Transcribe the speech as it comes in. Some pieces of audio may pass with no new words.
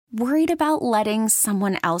Worried about letting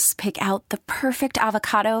someone else pick out the perfect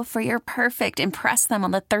avocado for your perfect impress them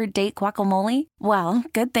on the third date guacamole? Well,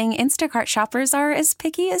 good thing Instacart shoppers are as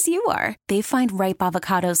picky as you are. They find ripe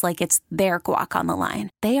avocados like it's their guac on the line.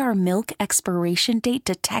 They are milk expiration date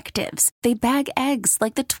detectives. They bag eggs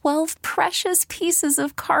like the 12 precious pieces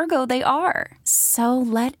of cargo they are. So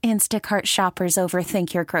let Instacart shoppers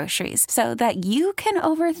overthink your groceries so that you can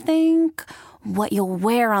overthink what you'll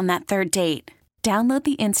wear on that third date. Download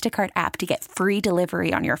the Instacart app to get free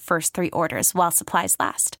delivery on your first 3 orders while supplies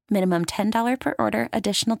last. Minimum $10 per order.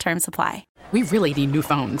 Additional terms apply. We really need new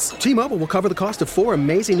phones. T-Mobile will cover the cost of 4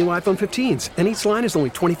 amazing new iPhone 15s, and each line is only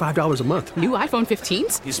 $25 a month. New iPhone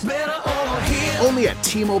 15s? It's better over here. Only at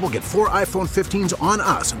T-Mobile, get 4 iPhone 15s on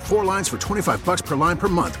us and 4 lines for $25 per line per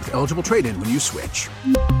month with eligible trade-in when you switch.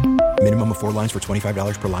 Minimum of 4 lines for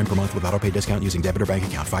 $25 per line per month with autopay discount using debit or bank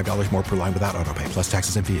account. $5 more per line without autopay, plus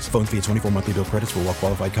taxes and fees. Phone fee at 24 monthly bill credits for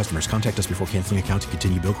well-qualified customers. Contact us before canceling account to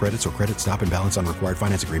continue bill credits or credit stop and balance on required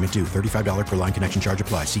finance agreement due. $35 per line connection charge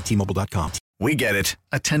applies. See T-Mobile.com. We get it.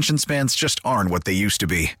 Attention spans just aren't what they used to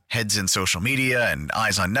be. Heads in social media and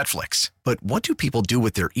eyes on Netflix. But what do people do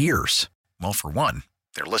with their ears? Well, for one,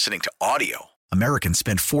 they're listening to audio. Americans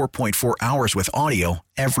spend 4.4 hours with audio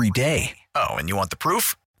every day. Oh, and you want the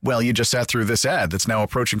proof? Well, you just sat through this ad that's now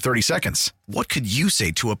approaching 30 seconds. What could you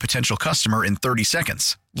say to a potential customer in 30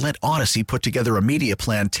 seconds? Let Odyssey put together a media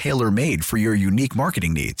plan tailor-made for your unique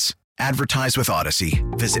marketing needs. Advertise with Odyssey.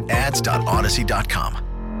 Visit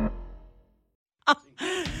ads.odyssey.com.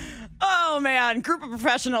 Oh, man. Group of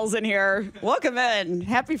professionals in here. Welcome in.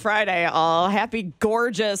 Happy Friday, all. Happy,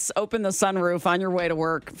 gorgeous, open the sunroof on your way to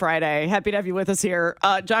work Friday. Happy to have you with us here.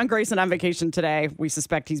 John Grayson on vacation today. We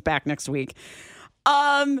suspect he's back next week.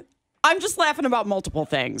 I'm just laughing about multiple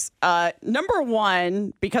things. Number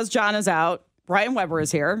one, because John is out, Ryan Weber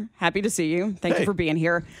is here. Happy to see you. Thank you for being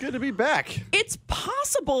here. Good to be back. It's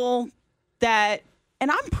possible that,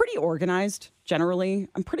 and I'm pretty organized generally.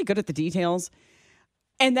 I'm pretty good at the details.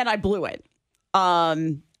 And then I blew it.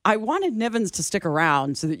 I wanted Nivens to stick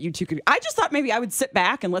around so that you two could. I just thought maybe I would sit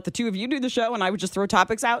back and let the two of you do the show, and I would just throw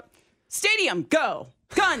topics out. Stadium, go.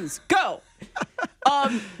 Guns, go.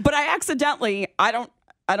 But I accidentally. I don't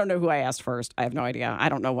know who I asked first. I have no idea. I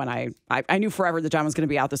don't know when I knew forever that John was going to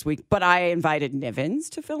be out this week. But I invited Nivens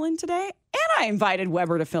to fill in today, and I invited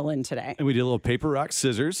Weber to fill in today. And we did a little paper, rock,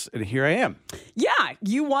 scissors, and here I am. Yeah,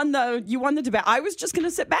 you won the debate. I was just going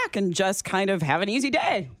to sit back and just kind of have an easy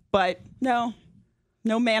day, but no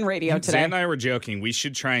man radio today. Zan and I were joking. We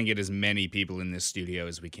should try and get as many people in this studio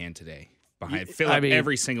as we can today. Fill up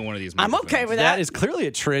every single one of these. I'm okay with that. That is clearly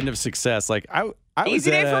a trend of success. Like I was easy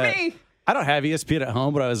day for me. I don't have ESPN at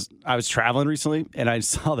home, but I was traveling recently and I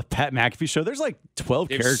saw the Pat McAfee show. There's like 12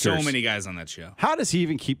 characters. There's so many guys on that show. How does he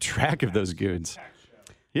even keep track of those goons?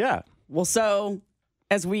 Yeah. Well, so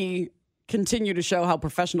as we continue to show how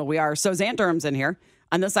professional we are, so Zant Durham's in here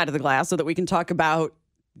on this side of the glass so that we can talk about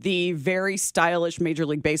the very stylish Major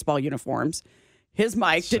League Baseball uniforms. His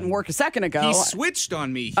mic didn't work a second ago. He switched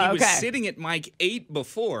on me. He was sitting at mic 8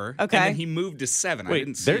 before, and then he moved to 7. Wait, I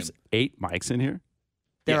didn't see there's him. 8 mics in here?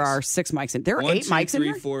 There are 6 mics in. There are 8 mics in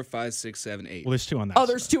here? 1, 2, 3, 4, 5, 6, 7, 8. Well, there's 2 on that. Oh,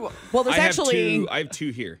 there's 2. Well, there's actually... I have 2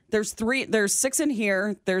 here. There's 3. There's 6 in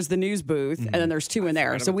here. There's the news booth, and then there's 2 in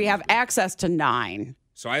there. So we have access to 9.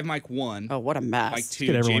 So I have mic 1. Oh, what a mess. Mic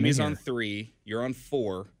 2. Jamie's on 3. You're on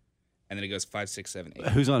 4. And then it goes 5, 6, 7, 8.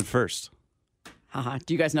 Who's on first?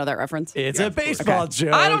 Do you guys know that reference? It's a baseball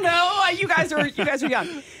joke. I don't know. You guys are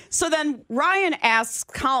young. So then Ryan asks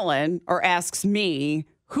Colin, or asks me,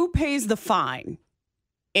 who pays the fine?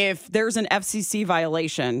 If there's an FCC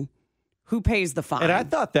violation, who pays the fine? And I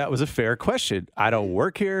thought that was a fair question. I don't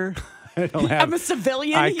work here. I'm a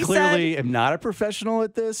civilian, I clearly am not a professional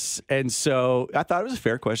at this. And so I thought it was a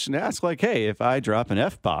fair question to ask. Like, hey, if I drop an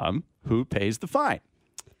F-bomb, who pays the fine?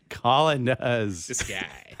 Colin does. This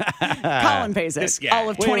guy. Colin pays it. This guy. All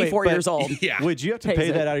of 24 years old. Yeah. Would you have to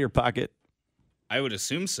pay that out of your pocket? I would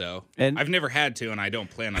assume so. And I've never had to, and I don't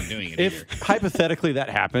plan on doing it if either. Hypothetically that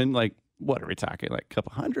happened, like, what are we talking? Like a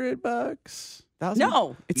couple $100? $1,000?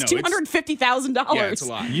 No, it's $250,000. Yeah, it's a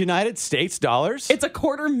lot. United States dollars? It's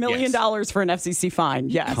 $250,000 for an FCC fine.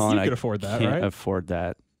 Yes. Colin, you could afford that, can't right? afford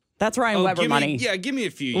that. That's Ryan Weber money. Give me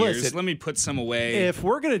a few years. Listen, let me put some away. If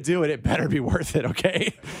we're going to do it, it better be worth it,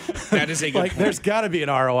 okay? That is a good point. There's got to be an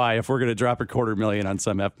ROI if we're going to drop $250,000 on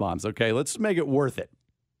some F-bombs, okay? Let's make it worth it.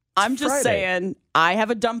 I'm just saying, I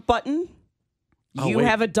have a dump button. You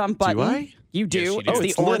have a dump button. Do I? You do. Yes, you do.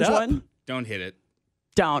 It's the orange one. Don't hit it.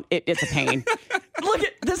 Don't. It's a pain. Look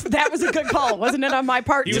at That was a good call, wasn't it, on my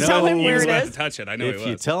part to He tell him where was it about is? to touch it. I know he If was.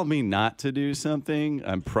 you tell me not to do something,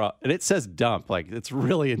 and it says dump. Like, it's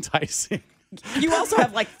really enticing. You also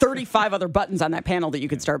have like 35 other buttons on that panel that you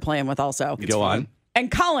could start playing with also. Go on.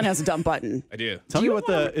 And Colin has a dump button. I do. Tell me what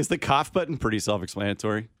is the cough button pretty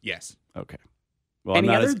self-explanatory? Yes. Okay. Well, Any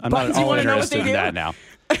other I'm not buttons at you all wanna know what interested they in do? that now.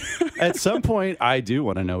 At some point, I do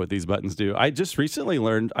want to know what these buttons do. I just recently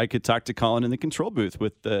learned I could talk to Colin in the control booth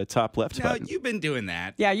with the top left No, button. you've been doing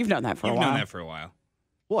that. Yeah, you've known that for a You've while. known that for a while.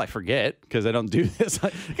 Well, I forget because I don't do this.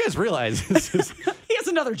 You guys realize this is He has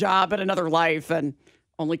another job and another life and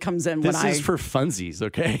only comes in when this is for funsies,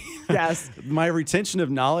 okay? Yes. My retention of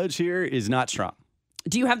knowledge here is not strong.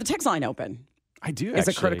 Do you have the text line open? I do. It's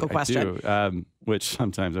a actually. critical question. I do, which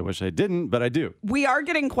sometimes I wish I didn't, but I do. We are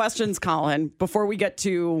getting questions, Colin, before we get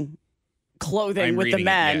to clothing I'm with the reading it,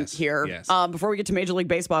 men yes, here. yes. Before we get to Major League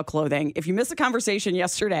Baseball clothing, if you missed a conversation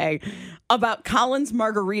yesterday about Colin's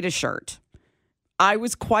margarita shirt, I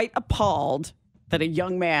was quite appalled that a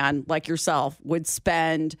young man like yourself would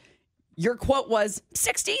spend, your quote was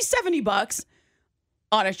 $60-$70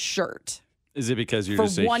 on a shirt. Is it because you're For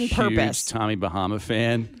just a one huge purpose. Tommy Bahama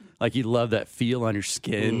fan? Like you love that feel on your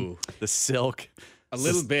skin, Ooh. the silk. A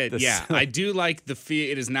little bit, yeah. silk. I do like the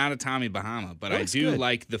feel. It is not a Tommy Bahama, but I Looks do good.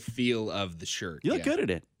 like the feel of the shirt. You look yeah. good at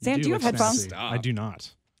it. Zan, do you have look headphones? snazzy. I do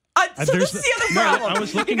not. So this is the other problem. I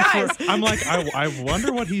was looking You guys, for. I'm like, I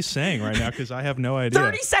wonder what he's saying right now because I have no idea.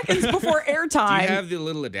 30 seconds before Do airtime. you have the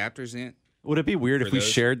little adapters in it? Would it be weird For if we those?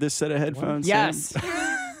 shared this set of headphones? Yes.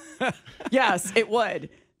 Yes, it would.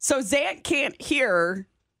 So Zan can't hear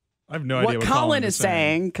I have no idea what what Colin is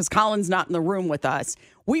saying because Colin's not in the room with us.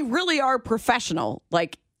 We really are professional.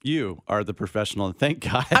 Like, You are the professional, and thank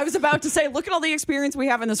God. I was about to say, look at all the experience we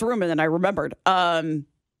have in this room, and then I remembered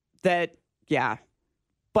that, yeah.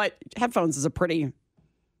 But headphones is a pretty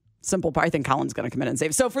simple part. I think Colin's going to come in and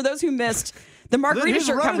save. So for those who missed the margarita Who's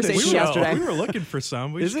shirt running this conversation show? yesterday, We were looking for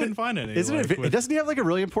some. We just couldn't find any. Isn't like, it? Doesn't he have like a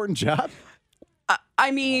really important job?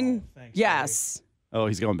 I mean, thanks, yes. Oh,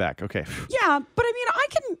 he's going back. Okay. Yeah, but I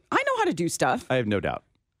mean, I know how to do stuff. I have no doubt.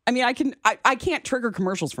 I mean, I can't trigger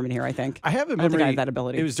commercials from in here, I think. I have a I don't memory. think I have that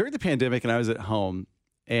ability. It was during the pandemic, and I was at home,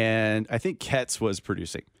 and I think Ketz was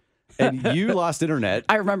producing. And you lost internet.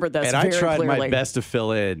 I remember this And I very tried clearly. my best to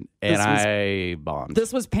fill in, and I bombed.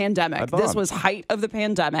 This was I pandemic. bombed. This was height of the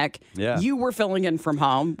pandemic. Yeah. You were filling in from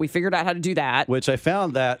home. We figured out how to do that. Which I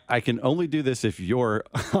found that I can only do this if you're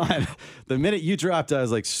on. The minute you dropped, I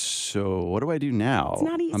was like, so what do I do now? It's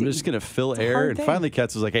not easy. I'm just going to fill It's a air. hard And thing. finally,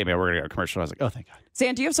 Ketz was like, hey, man, we're going to go commercial. I was like, oh, thank God.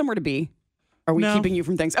 Zan, do you have somewhere to be? Are we No. keeping you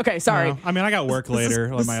from things? Okay, sorry. No. I mean, I got work This is- later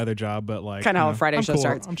this on my other job, but like kinda how a Friday I'm show cool.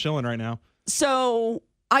 starts. I'm chilling right now. So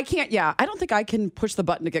I can't, I don't think I can push the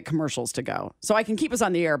button to get commercials to go. So I can keep us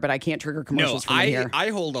on the air, but I can't trigger No, commercials from in here. I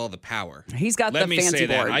hold all the power. He's got Let the me fancy say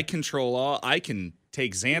board. that. I control all. I can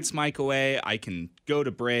take Xant's mic away. I can go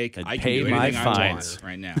to break. And I can pay do my anything I fines. want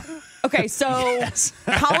right now. Okay, so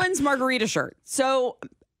Colin's margarita shirt. So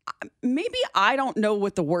maybe I don't know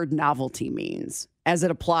what the word novelty means as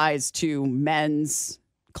it applies to men's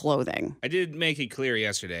clothing. I did make it clear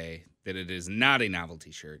yesterday that it is not a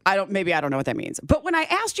novelty shirt. Maybe I don't know what that means. But when I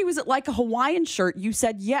asked you, is it like a Hawaiian shirt? You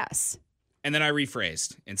said yes. And then I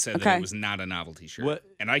rephrased and said Okay. that it was not a novelty shirt. What?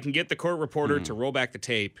 And I can get the court reporter to roll back the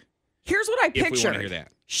tape Here's what I if we want pictured. to hear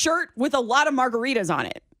that. Shirt with a lot of margaritas on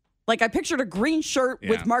it. Like I pictured a green shirt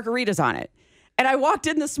with Yeah. margaritas on it. And I walked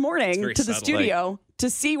in this morning very to the subtle. studio to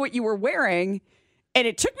see what you were wearing. And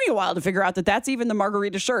it took me a while to figure out that that's even the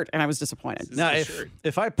margarita shirt. And I was disappointed. This is Now, the if, shirt.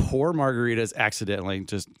 if I pour margaritas accidentally,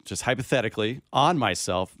 just hypothetically, on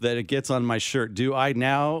myself, that it gets on my shirt, do I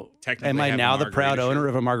now, Technically am I have a now the proud margarita owner shirt.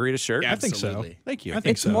 of a margarita shirt? Yeah, I think so. Absolutely. Thank you. I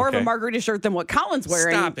think It's so. more of a Okay. margarita shirt than what Colin's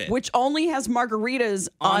wearing, Stop it. which only has margaritas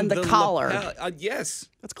on the collar. lapel- yes.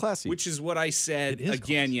 That's classy. Which is what I said It is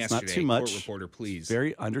again classy. It's not yesterday. too much. Court reporter, please.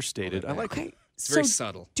 Very understated. I like it. Okay. It's very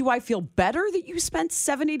subtle. Do I feel better that you spent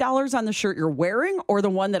 $70 on the shirt you're wearing or the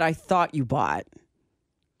one that I thought you bought?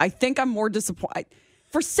 I think I'm more disappointed.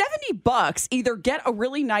 For $70, either get a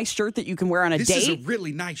really nice shirt that you can wear on a This date, is a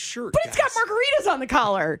really nice shirt, but it's got guys. margaritas on the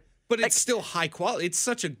collar. But it's still high quality. It's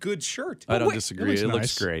such a good shirt. I don't wait, disagree. it It looks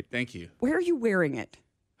looks nice. great. Thank you. Where are you wearing it?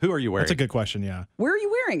 Who are you wearing? That's a good question. Yeah. Where are you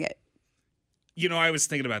wearing it? You know, I was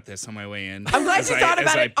thinking about this on my way in. I'm glad As you I- thought as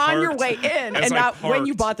about I it on your parked- way in as and I not when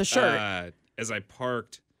you parked, bought the shirt. As I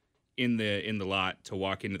parked in the lot to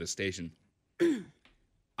walk into the station,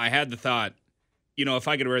 I had the thought, you know, if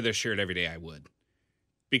I could wear this shirt every day, I would.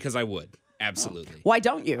 Because I would. Absolutely. Why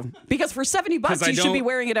don't you? Because for $70, 'Cause I you should be don't-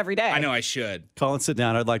 wearing it every day. I know I should. Colin, sit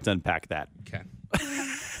down. I'd like to unpack that. Okay.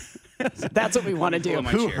 That's what we want to Pull do. on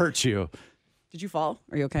my Who chair. hurt you? Did you fall?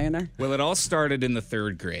 Are you okay in there? Well, it all started in the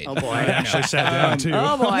 3rd grade. Oh, boy. I actually sat down too.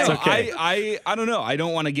 Oh, boy. No, I don't know. I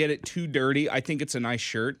don't want to get it too dirty. I think it's a nice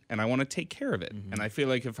shirt, and I want to take care of it. Mm-hmm. And I feel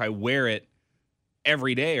like if I wear it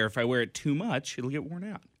every day or if I wear it too much, it'll get worn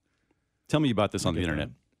out. Tell me about this on the internet.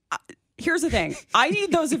 Here's the thing. I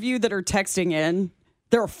need those of you that are texting in.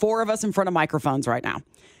 There are 4 of us in front of microphones right now,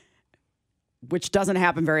 which doesn't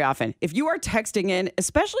happen very often. If you are texting in,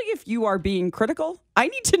 especially if you are being critical, I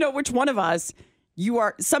need to know which one of us you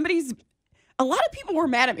are. A lot of people were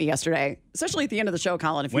mad at me yesterday, especially at the end of the show,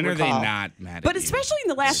 Colin, if When you are they recall. not mad at But you? especially in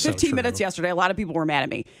the last 15 minutes yesterday, a lot of people were mad at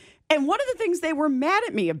me. And one of the things they were mad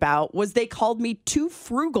at me about was they called me too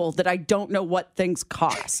frugal that I don't know what things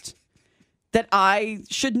cost. That I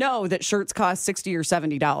should know that shirts cost $60 or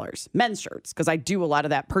 $70, men's shirts, because I do a lot of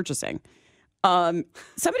that purchasing.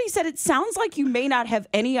 Somebody said it sounds like you may not have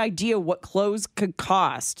any idea what clothes could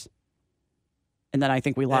cost. And then I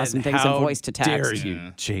think we lost some things in voice to text. Dare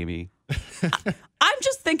you, Jamie? I'm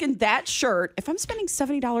just thinking that shirt, if I'm spending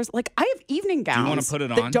 $70, like I have evening gowns wanna put it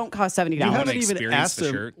that on? don't cost $70. You wanna haven't even experience asked the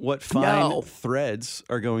them shirt? what fine No. threads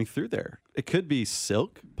are going through there. It could be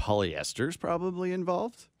silk, polyester's probably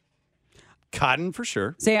involved, cotton for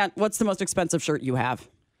sure. Zan, what's the most expensive shirt you have?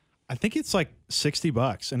 I think it's like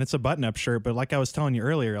 $60, and it's a button-up shirt. But like I was telling you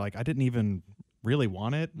earlier, like I didn't even really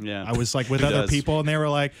want it. Yeah. I was like with Who other does? people, and they were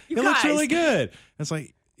like, "It looks guys. really good." It's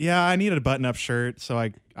like, yeah, I needed a button-up shirt, so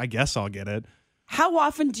I guess I'll get it. How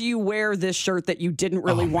often do you wear this shirt that you didn't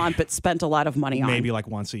really want but spent a lot of money on? Maybe like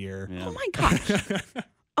once a year. Yeah. Oh my gosh.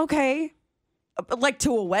 Okay. Like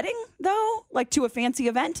to a wedding though? Like to a fancy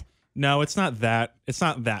event? No, it's not that. It's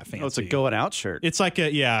not that fancy. Oh, it's a going out shirt. It's like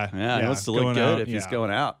a Yeah, he wants to look going good out, if he's yeah.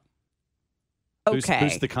 going out. Okay.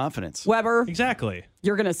 Boost the confidence. Weber, Exactly.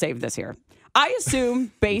 you're going to save this here. I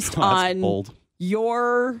assume based Oh, that's on bold.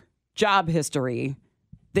 your job history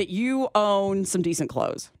that you own some decent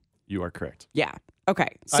clothes. You are correct. Yeah. Okay.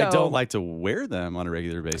 So I don't like to wear them on a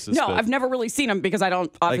regular basis. No, but I've never really seen them because I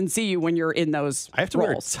don't often see you when you're in those I have to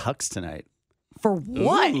roles. wear tux tonight. For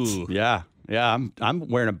what? Ooh. Yeah. I'm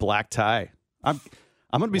wearing a black tie. I'm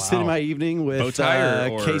going to be spending my evening with Bow tie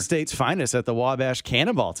or- K-State's finest at the Wabash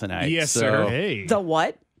Cannonball tonight. Yes, So- sir. Hey. The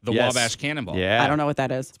what? The Yes. Wabash Cannonball. Yeah. I don't know what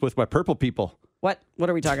that is. It's with my purple people. What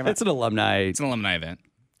are we talking about? It's an alumni It's an alumni event.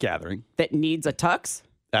 gathering. That needs a tux?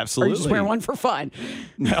 Or Absolutely. you just wear one for fun?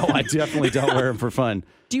 No, I definitely don't wear them for fun.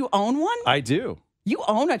 Do you own one? I do. You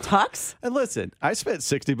own a tux? And listen, I spent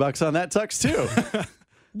 $60 on that tux too.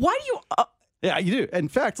 Why do you? Yeah, you do. In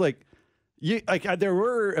fact, there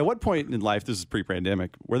were at one point in life, this is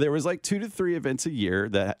pre-pandemic, where there was like 2 to 3 events a year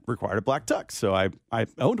that required a black tux. So I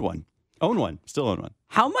owned one. Still own one.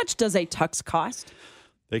 How much does a tux cost?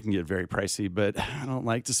 They can get very pricey, but I don't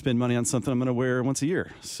like to spend money on something I'm going to wear once a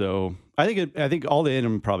year. So I think all in,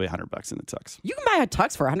 I'm probably $100 in the tux. You can buy a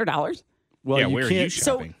tux for $100. Well, Yeah, you where are can't. you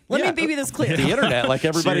So shopping? let Yeah. me be this clear. The internet, like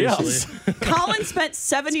everybody else. Colin spent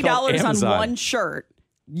 $70 called on Amazon. one shirt.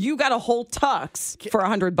 You got a whole tux for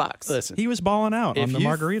 $100. Listen, He was balling out on if the you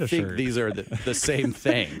margarita think shirt. these are the same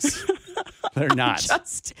things, they're not.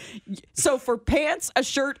 So for pants, a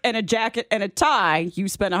shirt, and a jacket and a tie, you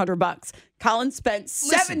spent $100. Colin spent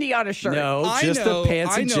 $70 on a shirt. No, just the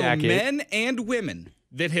pants and jacket. Men and women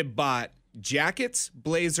that have bought jackets,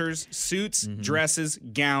 blazers, suits, dresses,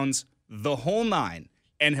 gowns, the whole nine,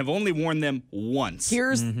 and have only worn them once.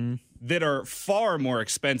 Here's that are far more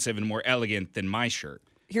expensive and more elegant than my shirt.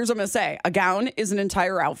 Here's what I'm going to say. A gown is an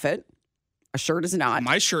entire outfit. A shirt is not.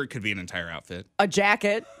 My shirt could be an entire outfit. A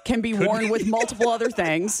jacket can be worn with multiple other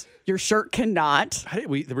things. Your shirt cannot. I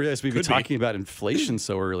didn't realize we'd be talking about inflation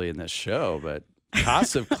so early in this show, but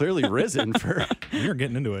costs have clearly risen for. You're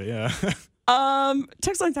getting into it, yeah.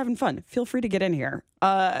 Text line's having fun. Feel free to get in here.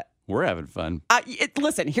 We're having fun.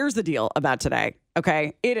 Listen, here's the deal about today.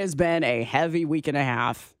 Okay. It has been a heavy week and a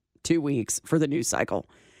half, 2 weeks for the news cycle.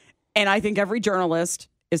 And I think every journalist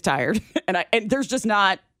is tired. And there's just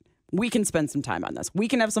not, we can spend some time on this. We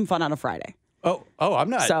can have some fun on a Friday. Oh, I'm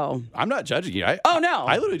not. So- I'm not judging you. Oh, no.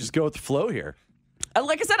 I literally just go with the flow here.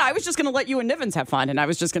 Like I said, I was just going to let you and Nivens have fun. And I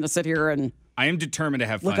was just going to sit here and I am determined to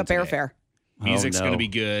have fun look up today. airfare. Music's no. going to be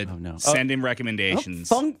good. Oh, no. Send in recommendations.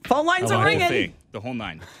 Phone lines the are whole ringing. thing. The whole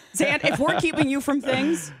nine. Zan, if we're keeping you from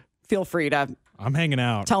things, feel free to I'm hanging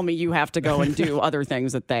out. tell me you have to go and do other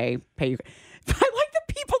things that they pay you. I like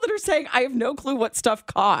the people that are saying, I have no clue what stuff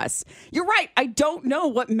costs. You're right. I don't know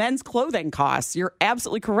what men's clothing costs. You're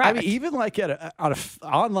absolutely correct. I mean, even like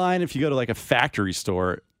online, if you go to like a factory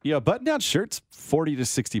store, button-down shirts, $40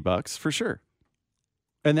 to $60 for sure.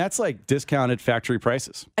 And that's like discounted factory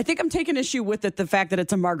prices. I think I'm taking issue with it, the fact that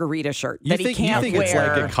it's a margarita shirt You that think he can't it's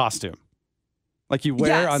wear. like a costume. Like you wear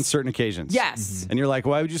Yes. on certain occasions. Yes. And you're like,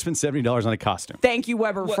 why would you spend $70 on a costume? Thank you,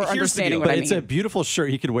 Weber, Well, for here's the understanding deal. what But I it's mean. a beautiful shirt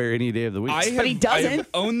he could wear any day of the week. But he I doesn't. have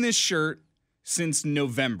owned this shirt since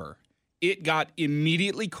November. It got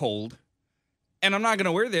immediately cold. And I'm not going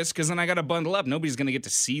to wear this because then I got to bundle up. Nobody's going to get to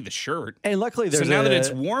see the shirt. And luckily, So there's now that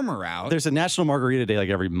it's warmer out. there's a National Margarita Day like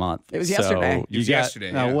every month. It was So yesterday. you It was got-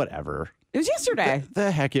 yesterday, No, yeah. whatever. It was yesterday. The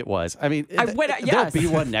heck it was. I mean, I went- there'll yes. be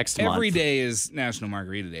one next month. Every day is National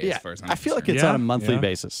Margarita Day Yeah, as far as I'm I feel like concerned. it's Yeah, on a monthly yeah.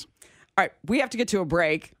 basis. All right, we have to get to a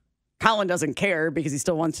break. Colin doesn't care because he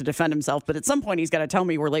still wants to defend himself, but at some point he's got to tell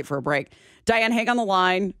me we're late for a break. Diane, hang on the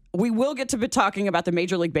line. We will get to be talking about the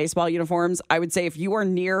Major League Baseball uniforms. I would say if you are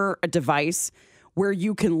near a device where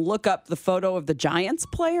you can look up the photo of the Giants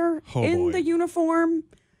player Oh, in boy. the uniform,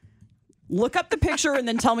 look up the picture and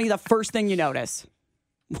then tell me the first thing you notice.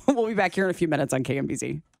 We'll be back here in a few minutes on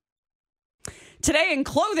KMBZ. Today in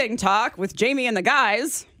Clothing Talk with Jamie and the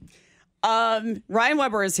guys, Ryan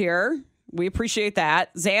Weber is here. We appreciate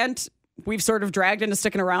that. Zant, we've sort of dragged into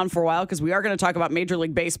sticking around for a while because we are going to talk about Major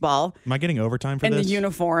League Baseball Am I getting overtime for and this? the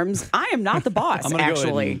uniforms. I am not the boss, I'm going to go ahead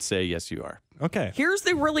actually. and say yes, you are. Okay. Here's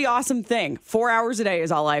the really awesome thing. 4 hours a day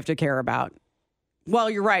is all I have to care about. Well,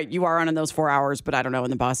 you're right. You are on in those 4 hours, but I don't know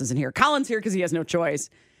when the boss isn't here. Colin's here because he has no choice.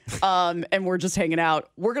 And we're just hanging out.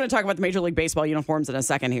 We're going to talk about the Major League Baseball uniforms in a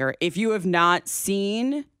second here. If you have not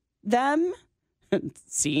seen them,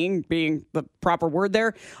 seeing being the proper word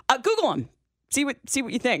there, Google them. See what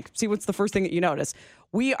you think. See what's the first thing that you notice.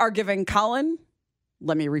 We are giving Colin,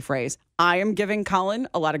 let me rephrase. I am giving Colin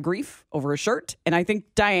a lot of grief over a shirt, and I think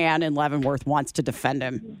Diane in Leavenworth wants to defend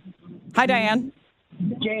him. Hi, Diane.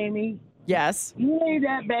 Jamie, Yes. you leave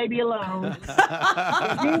that baby alone.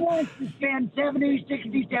 If he wants to spend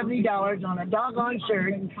 $70 on a doggone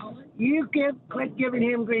shirt, you quit giving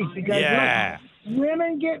him grief because look,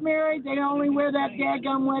 women get married, they only wear that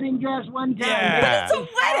daggum wedding dress one time. Yeah. But it's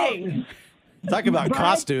a wedding. Talk about Bright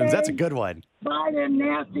costumes. That's a days, good one. Buy them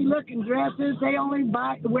nasty looking dresses, they only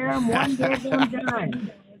wear them one daggum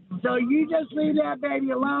time. So you just leave that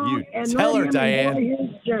baby alone You and tell let her, him Diane. enjoy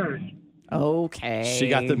his shirt. Okay. She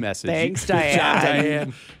got the message. Thanks, Good job, Diane.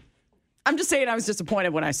 Diane. I'm just saying I was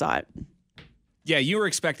disappointed when I saw it. Yeah, you were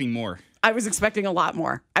expecting more. I was expecting a lot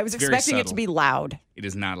more. I was Very expecting it to subtle. be loud. It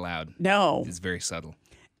is not loud. No. It's very subtle.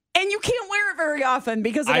 And you can't wear it very often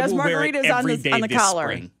because it I has will wear it margaritas every day on the this collar.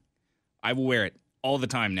 spring. I will wear it all the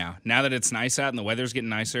time now. Now that it's nice out and the weather's getting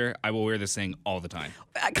nicer, I will wear this thing all the time.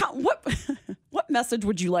 What message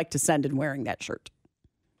would you like to send in wearing that shirt?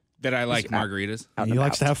 That I like margaritas. Out He and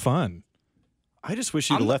likes to about. have fun. I just wish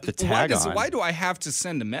you'd have left the tag on. Why do I have to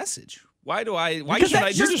send a message? Why should I Because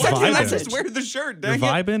that just shirt's why can't I vibing. just wear the shirt? You're Dang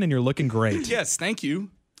it. vibing and you're looking great. Yes, thank you.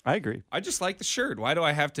 I agree. I just like the shirt. Why do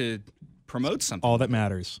I have to promote something? All that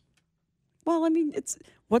matters. Well, I mean,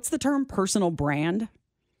 what's the term? Personal brand?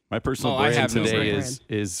 My personal Oh, I brand have no today brand.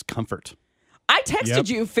 is comfort. I texted Yep.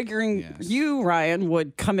 you figuring Yes. you, Ryan,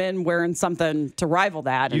 would come in wearing something to rival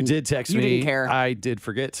that. You and did text you me. didn't care. I did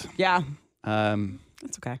forget. Yeah,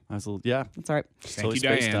 That's okay. I was a little, yeah. That's all right. Thank you,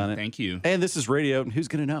 spaced Diane. on it. Thank you. And this is radio, and who's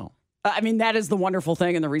going to know? I mean, that is the wonderful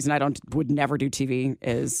thing. And the reason I would never do TV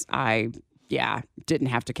is didn't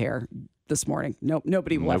have to care this morning.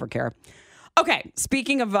 Nobody will ever care. Okay,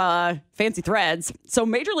 speaking of fancy threads, so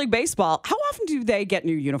Major League Baseball, how often do they get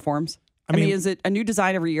new uniforms? I mean, is it a new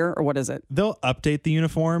design every year or what is it? They'll update the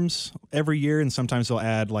uniforms every year, and sometimes they'll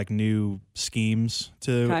add like new schemes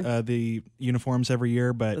to Okay. the uniforms every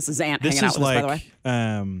year. But This is Ant this hanging out is with us, by the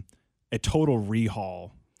like a total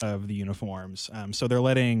rehaul of the uniforms. So they're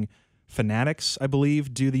letting Fanatics, I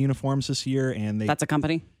believe, do the uniforms this year, and That's a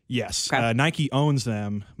company? yes, Okay. Nike owns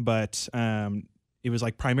them, but it was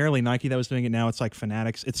like primarily Nike that was doing it. Now it's like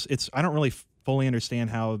Fanatics. It's I don't really fully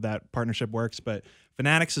understand how that partnership works, but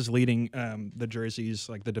Fanatics is leading the jerseys,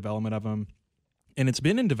 like the development of them, and it's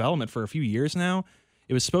been in development for a few years now.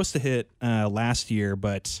 It was supposed to hit last year,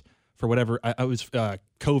 but for whatever, I was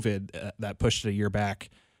COVID that pushed it a year back.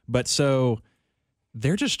 But so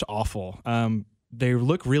they're just awful. They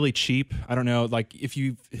look really cheap. I don't know, like if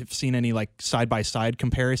you've seen any like side by side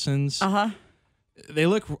comparisons. They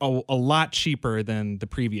look a lot cheaper than the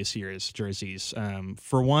previous year's jerseys.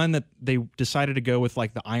 For one, that they decided to go with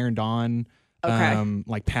like the ironed on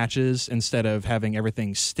like patches instead of having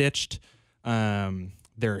everything stitched.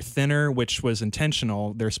 They're thinner, which was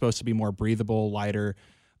intentional. They're supposed to be more breathable, lighter.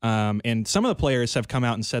 And some of the players have come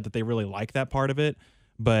out and said that they really like that part of it,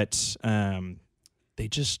 but they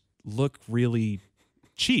just look really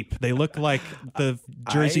cheap. They look like the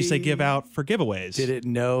jerseys they give out for giveaways. Didn't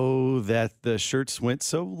know that the shirts went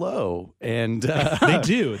so low, and they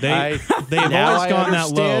do. They've now always gone that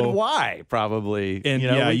understand low. why, probably.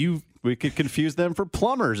 And we could confuse them for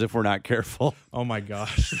plumbers if we're not careful. Oh my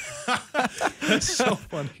gosh, that's so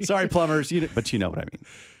funny. Sorry, plumbers, but you know what I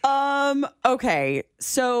mean. Okay,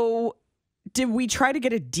 so did we try to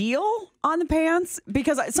get a deal on the pants?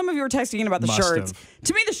 Because some of you were texting in about the Must shirts. have.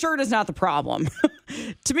 To me, the shirt is not the problem.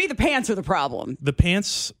 To me, the pants are the problem. The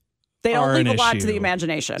pants They don't are leave an a lot to issue. the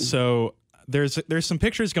imagination. So there's some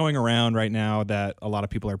pictures going around right now that a lot of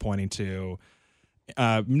people are pointing to.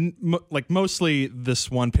 Like mostly this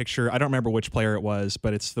one picture. I don't remember which player it was,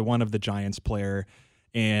 but it's the one of the Giants player.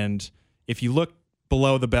 And if you look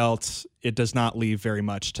below the belt, it does not leave very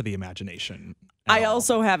much to the imagination. I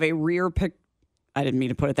also have a rear pic. I didn't mean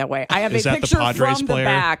to put it that way. I have Is a that the picture Padres from player? the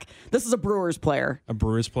back. This is a Brewers player. A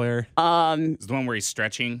Brewers player? It's the one where he's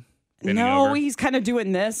stretching. bending No, over. he's kind of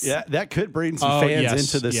doing this. Yeah, that could bring some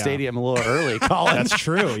fans into the stadium a little early, Colin. That's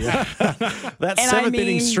true, yeah. That And seventh I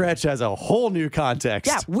inning mean- stretch has a whole new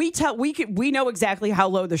context. Yeah, we know exactly how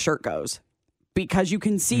low the shirt goes because you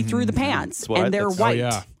can see through the pants That's what and they're that's-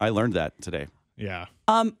 white. I learned that today. Yeah.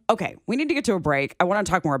 Okay, we need to get to a break. I want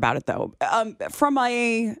to talk more about it though.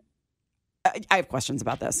 I have questions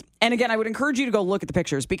about this. And again, I would encourage you to go look at the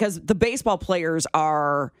pictures because the baseball players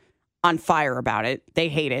are on fire about it. They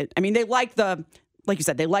hate it. I mean, they like like you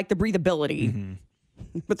said, they like the breathability,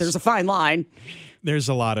 but there's a fine line. There's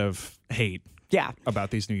a lot of hate Yeah. about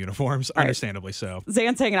these new uniforms, right. understandably so.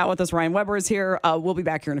 Zan's hanging out with us. Ryan Weber is here. We'll be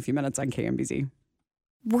back here in a few minutes on KMBZ.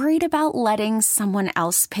 Worried about letting someone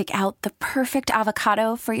else pick out the perfect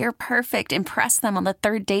avocado for your perfect impress them on the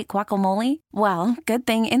third date guacamole? Well, good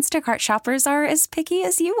thing Instacart shoppers are as picky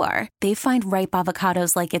as you are. They find ripe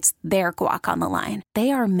avocados like it's their guac on the line.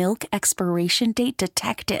 They are milk expiration date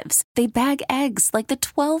detectives. They bag eggs like the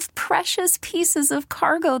 12 precious pieces of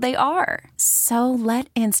cargo they are. So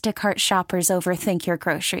let Instacart shoppers overthink your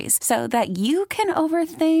groceries so that you can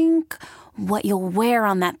overthink what you'll wear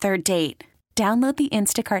on that third date. Download the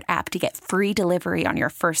Instacart app to get free delivery on your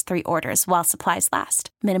first 3 orders while supplies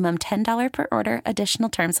last. Minimum $10 per order. Additional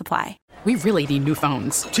terms apply. We really need new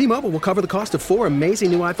phones. T-Mobile will cover the cost of 4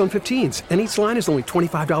 amazing new iPhone 15s, and each line is only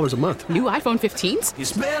 $25 a month. New iPhone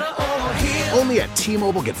 15s? Only at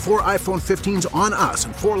T-Mobile, get 4 iPhone 15s on us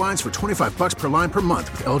and 4 lines for $25 per line per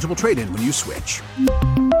month with eligible trade-in when you switch.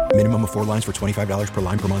 Minimum of 4 lines for $25 per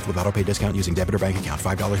line per month with autopay discount using debit or bank account.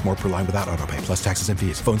 $5 more per line without autopay, plus taxes and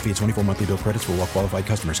fees. Phone fee at 24 monthly bill credits for well-qualified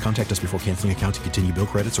customers. Contact us before canceling account to continue bill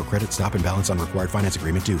credits or credit stop and balance on required finance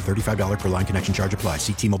agreement due. $35 per line connection charge applies.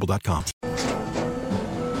 See T-Mobile.com.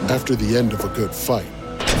 After the end of a good fight,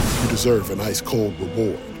 you deserve an ice-cold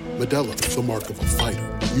reward. Modelo is the mark of a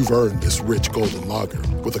fighter. You've earned this rich golden lager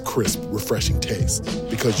with a crisp, refreshing taste.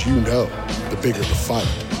 Because you know, the bigger the fight,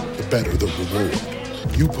 the better the reward.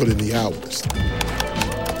 You put in the hours,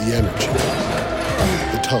 the energy,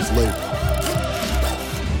 the tough labor.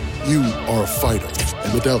 You are a fighter,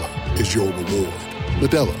 and Modelo is your reward.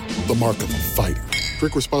 Modelo, the mark of a fighter.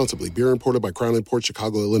 Drink responsibly. Beer imported by Crown Imports,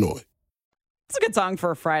 Chicago, Illinois. It's a good song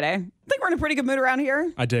for a Friday. I think we're in a pretty good mood around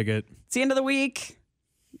here. I dig it. It's the end of the week.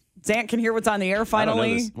 Zant can hear what's on the air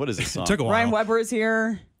finally. What is this song? It took a while. Ryan Weber is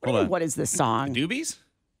here. Hold on. What is this song? Doobies?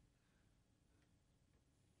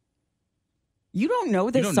 You don't know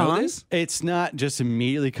this You don't song? know this? It's not just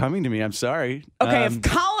immediately coming to me. I'm sorry. Okay, if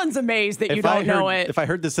Colin's amazed that you if I don't know heard- it. If I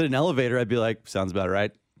heard this in an elevator, I'd be like, sounds about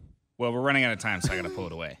right. Well, we're running out of time, so I got to pull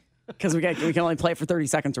it away. Because we can only play it for 30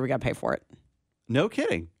 seconds or we got to pay for it. No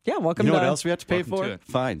kidding. Yeah, welcome You know to what else we have to pay Welcome for? to it.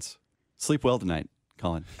 Fines. Sleep well tonight,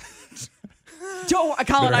 Colin.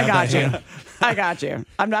 Colin, I got Better you. have that I got you.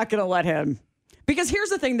 I'm not going to let him. Because here's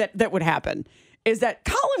the thing that would happen is that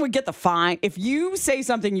Colin would get the fine if you say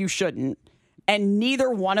something you shouldn't and neither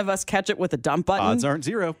one of us catch it with a dump button. Odds aren't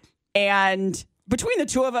zero. And between the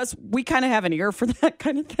two of us, we kind of have an ear for that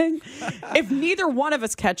kind of thing. If neither one of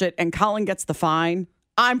us catch it and Colin gets the fine,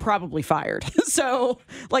 I'm probably fired. So,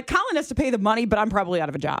 like, Colin has to pay the money, but I'm probably out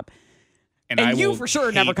of a job. And I you will for sure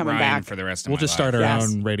are never hate coming Ryan back. for the rest of We'll my just life. start our Yes.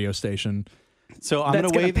 own radio station. So I'm That's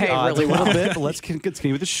going to gonna weigh the pay odds really a little well. bit, but let's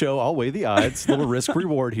continue with the show. I'll weigh the odds. Little risk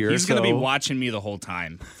reward here. He's going to be So watching me the whole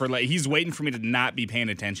time. He's waiting for me to not be paying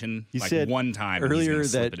attention. You like said one time and he's earlier gonna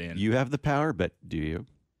slip that it in. you have the power, but do you?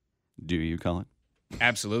 Do you, Colin?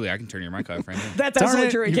 Absolutely, I can turn your mic off right now. That's Darn absolutely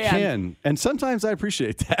it, true. you He can. can. And sometimes I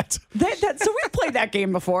appreciate that. So we've played that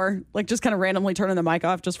game before, like just kind of randomly turning the mic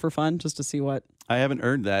off just for fun, just to see what I haven't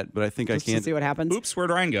earned that, but I think just I to can. see what happens. Oops, where'd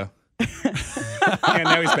Ryan go? And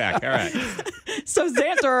now he's back. All right. So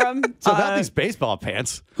Zant Durham, So about these baseball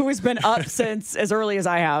pants. who has been up since as early as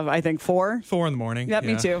I have, I think 4. 4 in the morning. Yep,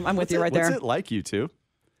 me too. I'm with you right there. What's it like, you two?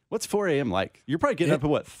 What's 4 a.m. like? You're probably getting up at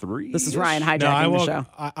what, 3? This is Ryan hijacking the show.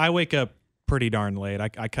 I wake up pretty darn late.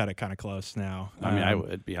 I cut it kind of close now. I mean, I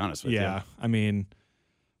would be honest with you. Yeah, I mean,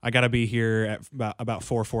 I got to be here at about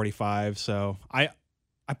 4:45. So I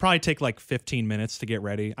probably take like 15 minutes to get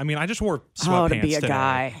ready. I mean, I just wore sweatpants to be a today.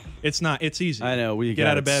 guy. It's easy. I know. We get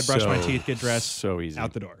out of bed, brush my teeth, get dressed, so easy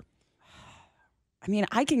out the door. I mean,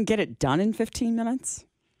 I can get it done in 15 minutes.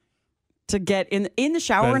 To get in the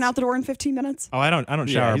shower and out the door in 15 minutes. Oh, I don't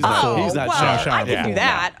shower. He's not shower. I can before. do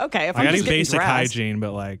that. Okay, if I I'm got to just do getting basic dressed. hygiene,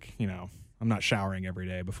 but like I'm not showering every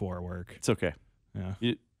day before work. It's okay.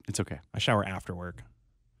 Yeah, it's okay. I shower after work.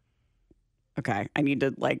 Okay, I need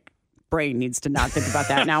to brain needs to not think about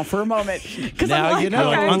that now for a moment. Because Now you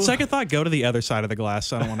know. okay. On second thought, go to the other side of the glass.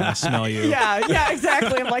 So I don't want to smell you. Yeah,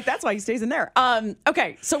 exactly. I'm like, that's why he stays in there.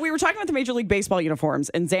 Okay, so we were talking about the Major League Baseball uniforms,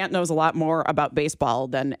 and Zant knows a lot more about baseball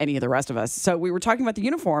than any of the rest of us. So we were talking about the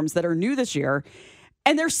uniforms that are new this year,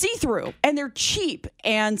 and they're see-through, and they're cheap.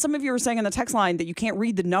 And some of you were saying in the text line that you can't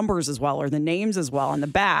read the numbers as well or the names as well on the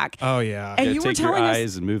back. Oh, yeah. And you were take your telling us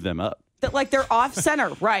eyes and move them up. that they're off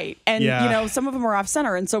center, right? And some of them are off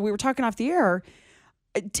center. And so we were talking off the air.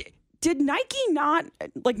 Did Nike not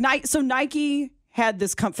So Nike had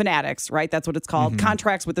this Fanatics, right? That's what it's called.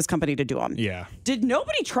 Contracts with this company to do them. Yeah. Did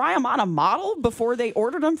nobody try them on a model before they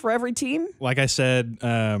ordered them for every team? Like I said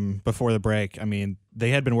before the break, I mean,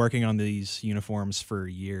 they had been working on these uniforms for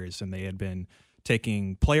years, and they had been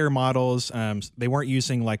taking player models. They weren't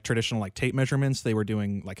using traditional tape measurements. They were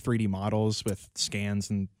doing 3D models with scans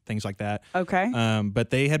and things like that. Okay. But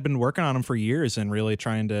they had been working on them for years and really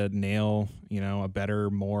trying to nail, a better,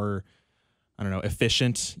 more,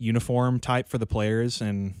 efficient uniform type for the players.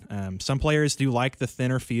 And some players do like the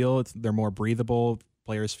thinner feel. They're more breathable.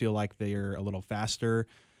 Players feel like they're a little faster.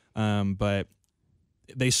 But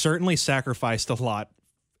they certainly sacrificed a lot,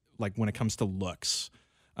 when it comes to looks.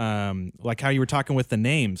 Like how you were talking with the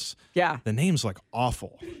names. Yeah. The names look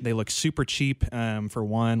awful. They look super cheap, for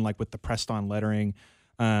one, with the pressed on lettering.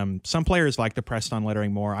 Some players like the pressed on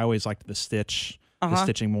lettering more. I always liked the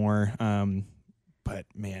stitching more. But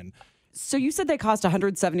man. So you said they cost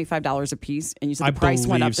 $175 a piece, and you said the price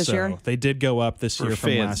went up this year? They did go up this year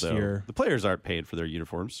from last year. The players aren't paid for their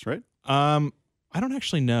uniforms, right? I don't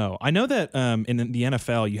actually know. I know that in the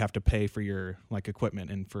NFL you have to pay for your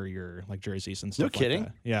equipment and for your jerseys and stuff. No kidding.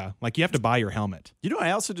 Like that. Yeah, you have to buy your helmet.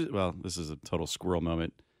 I also did. Well, this is a total squirrel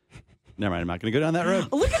moment. Never mind. I'm not going to go down that road.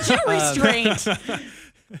 Look at your restraint.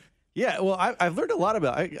 Yeah. Well, I've learned a lot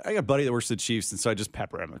about. I got a buddy that works at the Chiefs, and so I just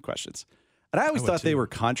pepper him with questions. And I always thought they were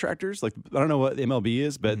contractors. I don't know what the MLB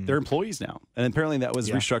is, but they're employees now. And apparently that was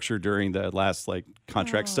restructured during the last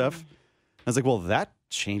contract stuff. I was like, well, that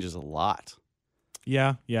changes a lot.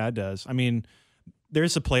 Yeah, it does. I mean,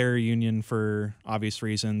 there's a player union for obvious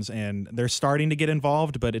reasons, and they're starting to get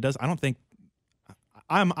involved, but it does. I don't think.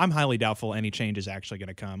 I'm highly doubtful any change is actually going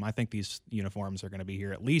to come. I think these uniforms are going to be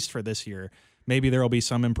here at least for this year. Maybe there will be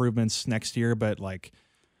some improvements next year, but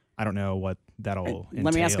I don't know what that'll entail.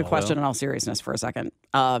 Let me ask a question in all seriousness for a second,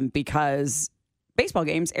 because baseball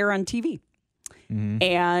games air on TV.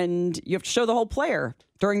 And you have to show the whole player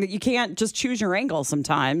you can't just choose your angle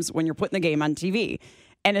sometimes when you're putting the game on TV.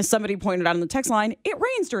 And as somebody pointed out on the text line, it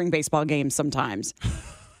rains during baseball games sometimes.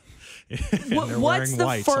 What's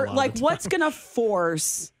going to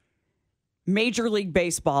force Major League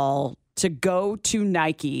Baseball to go to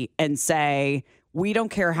Nike and say, we don't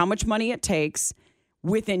care how much money it takes.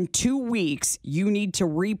 Within 2 weeks, you need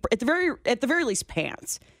to at the very least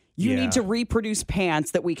pants. You need to reproduce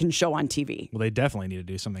pants that we can show on TV. Well, they definitely need to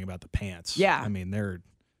do something about the pants. Yeah. I mean,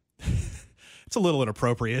 it's a little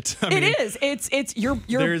inappropriate. It is. It's your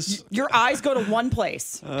eyes go to one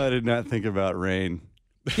place. I did not think about rain.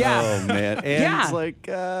 Yeah. Oh man.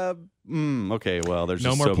 And it's okay. Well, there's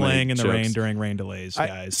no just more so playing many in the jokes. rain during rain delays,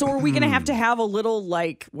 guys. So are we going to have a little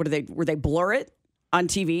where they blur it on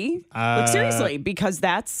TV? Seriously, because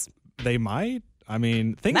they might. I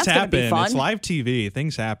mean, things That's gonna be happen. fun. It's live TV.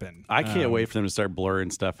 Things happen. I can't wait for them to start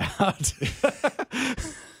blurring stuff out.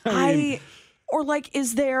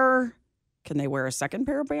 Can they wear a second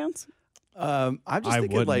pair of pants? I'm just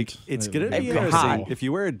thinking it's going to be interesting. If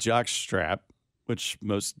you wear a jock strap, which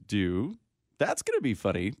most do, that's going to be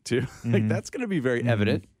funny too. That's going to be very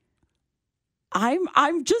evident.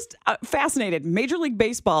 I'm just fascinated. Major League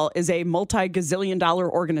Baseball is a multi-gazillion-dollar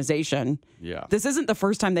organization. Yeah. This isn't the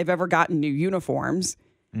first time they've ever gotten new uniforms.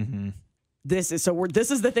 Mm-hmm. This is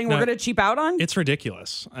the thing we're going to cheap out on? It's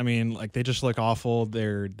ridiculous. I mean, they just look awful. I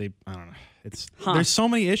don't know. there's so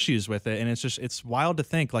many issues with it, and it's wild to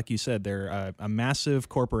think, like you said, they're a massive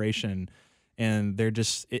corporation, and they're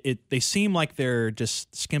just they seem like they're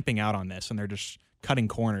just skimping out on this, and they're just cutting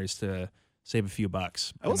corners to save a few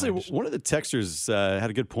bucks. I will say one of the texters had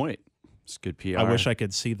a good point. It's good PR. I wish I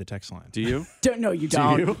could see the text line. Do you? No, you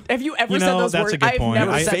don't. Do you? Have you ever said those that's words? a good point. I've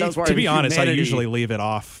never said those words. To be honest, I Humanity. usually leave it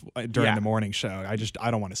off during the morning show.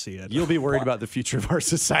 I don't want to see it. You'll be worried about the future of our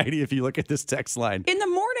society if you look at this text line. In the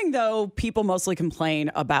morning, though, people mostly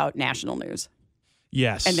complain about national news.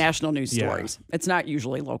 Yes. And national news stories. It's not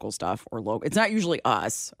usually local stuff or local. It's not usually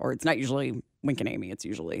us, or it's not usually Wink and Amy. It's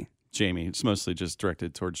usually Jamie. It's mostly just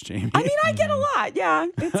directed towards Jamie. I mean, I get a lot. Yeah,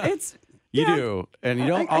 it's You do, and you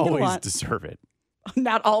don't I get a always lot. deserve it.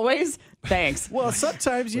 Not always. Thanks. Well,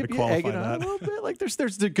 sometimes you egg it on a little bit. Like there's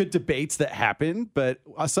the good debates that happen, but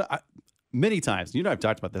also, many times, I've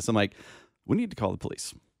talked about this. I'm like, we need to call the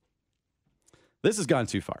police. This has gone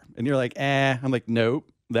too far, and you're like, I'm like, nope,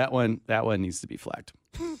 that one needs to be flagged.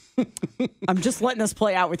 I'm just letting this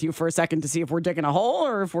play out with you for a second to see if we're digging a hole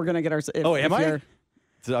or if we're gonna get our. Am I?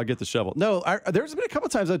 So I'll get the shovel. No, there's been a couple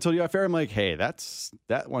times I told you off air. I'm like, hey,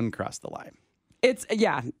 that one crossed the line.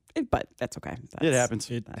 But that's okay. It happens.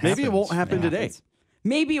 Maybe it won't happen today.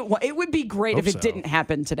 Maybe it would be great if it so. didn't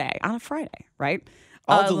happen today on a Friday, right?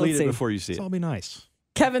 I'll delete it before you see it. That'll be nice.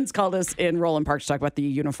 Kevin's called us in Roland Park to talk about the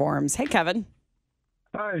uniforms. Hey, Kevin.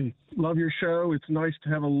 Hi, love your show. It's nice to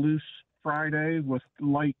have a loose Friday with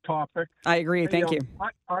light topic. I agree. Thank you.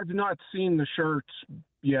 I've not seen the shirts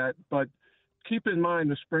yet, but keep in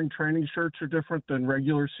mind the spring training shirts are different than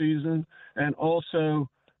regular season, and also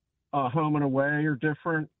home and away are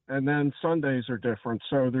different, and then Sundays are different.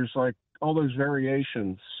 So there's like all those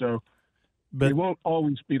variations. So they won't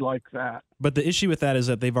always be like that. But the issue with that is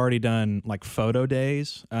that they've already done like photo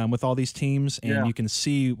days with all these teams, and you can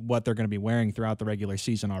see what they're going to be wearing throughout the regular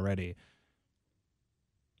season already.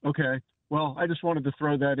 Okay. Well, I just wanted to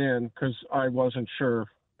throw that in because I wasn't sure.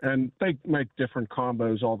 And they make different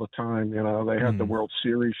combos all the time. They had the World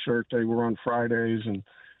Series shirt. They were on Fridays. And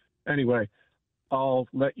anyway, I'll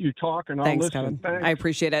let you talk and I'll Thanks, listen. Kevin. Thanks. I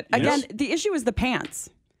appreciate it. Again, the issue is the pants.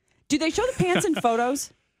 Do they show the pants in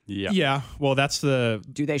photos? Yeah. Well, that's the.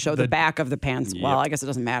 Do they show the back of the pants? Yep. Well, I guess it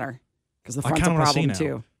doesn't matter because the I front's a kinda wanna see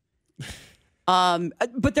problem now. too.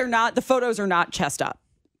 But they're not. The photos are not chest up.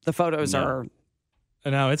 The photos are.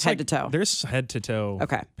 No, it's head like, to toe. There's head to toe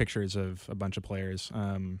Okay. pictures of a bunch of players.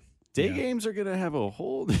 Day games are going to have a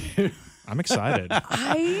whole. I'm excited.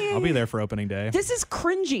 I'll be there for opening day. This is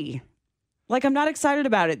cringy. Like, I'm not excited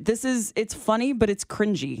about it. It's funny, but it's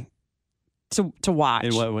cringy to watch.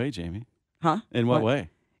 In what way, Jamie? Huh? In what way?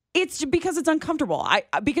 It's because it's uncomfortable.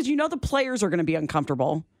 Because the players are going to be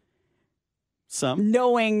uncomfortable. Some.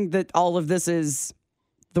 Knowing that all of this is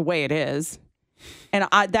the way it is. And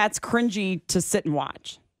that's cringy to sit and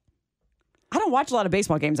watch. I don't watch a lot of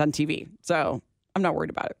baseball games on TV, so I'm not worried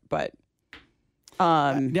about it. But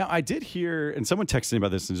now I did hear, and someone texted me about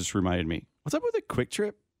this and just reminded me. What's up with the Quick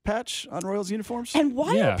Trip patch on Royals uniforms? And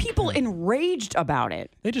why are people enraged about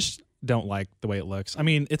it? They just don't like the way it looks. I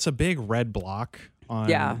mean, it's a big red block on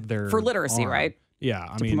their for literacy, arm. right? Yeah,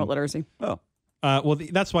 to promote literacy. Oh. Well,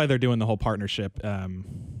 that's why they're doing the whole partnership.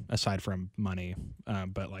 Aside from money,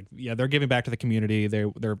 but they're giving back to the community.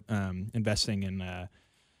 They're investing in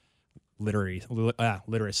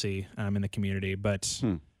literacy in the community. But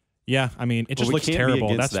I mean, it just looks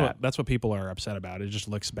terrible. That's what people are upset about. It just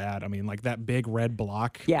looks bad. I mean, like that big red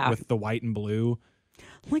block with the white and blue.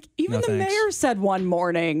 Like even the mayor said one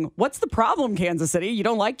morning, "What's the problem, Kansas City? You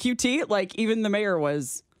don't like QT?" Like even the mayor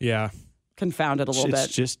was confounded a little bit.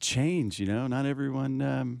 It's just change, Not everyone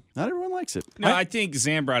likes it. No, I think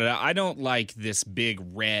Zan brought it up. I don't like this big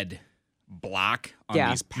red block on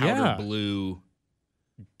these powder blue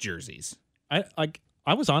jerseys. I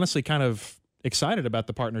was honestly kind of excited about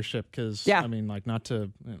the partnership because I mean, I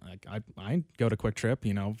go to Quick Trip.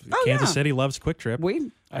 Kansas City loves Quick Trip.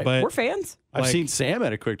 We're fans. I've seen Sam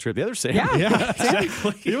at a Quick Trip. The other Sam. Yeah,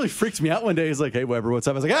 exactly. He really freaked me out one day. He's like, "Hey, Weber, what's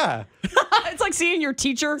up?" I was like, It's like seeing your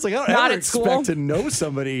teacher. It's like I don't not ever at expect school. to know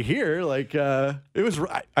somebody here. Like it was.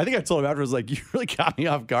 I think I told him afterwards. Like you really caught me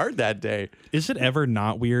off guard that day. Is it ever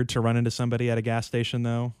not weird to run into somebody at a gas station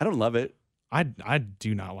though? I don't love it. I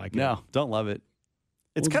do not like it. No, don't love it.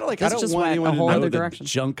 It's kind of like I this don't just want went anyone a to whole know other the direction.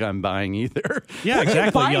 junk I'm buying either. Yeah,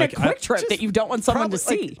 exactly. Buying You're a Quick Trip that you don't want someone to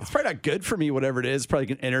see. It's probably not good for me, whatever it is. Probably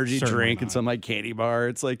like an energy Certainly drink not. and some like candy bar.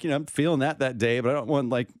 It's like, I'm feeling that day, but I don't want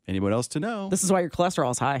like anyone else to know. This is why your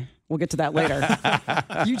cholesterol's high. We'll get to that later.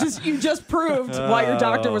 you just proved why your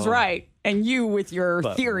doctor was right, and you with your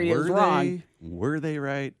But theory is wrong. Were they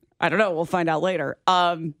right? I don't know. We'll find out later.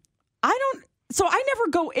 So I never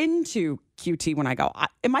go into QT when I go.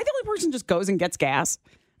 Am I the only person who just goes and gets gas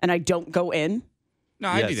and I don't go in? No,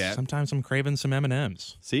 I do that. Sometimes I'm craving some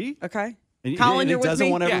M&Ms. See? Okay. And Colin, you're it with doesn't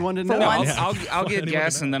me? want everyone to know. I'll get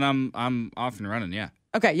gas and then I'm off and running. Yeah.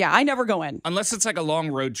 Okay. Yeah, I never go in. Unless it's like a long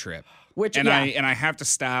road trip. I have to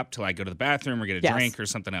stop till I go to the bathroom or get a drink or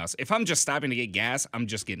something else. If I'm just stopping to get gas, I'm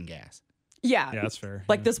just getting gas. Yeah. Yeah, that's fair.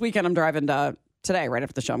 Like this weekend, I'm driving to today, right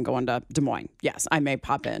after the show, I'm going to Des Moines. Yes, I may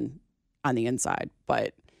pop in on the inside,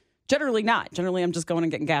 but generally not. Generally, I'm just going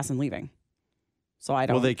and getting gas and leaving. So I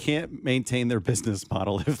don't. Well, they can't maintain their business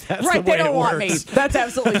model if that's right. the way They don't it want works. me. That's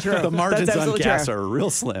absolutely true. The margins That's on absolutely gas true. are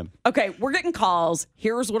real slim. Okay, we're getting calls.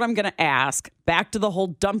 Here's what I'm going to ask. Back to the whole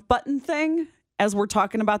dump button thing as we're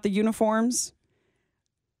talking about the uniforms.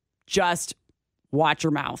 Just watch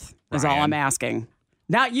your mouth is all I'm asking.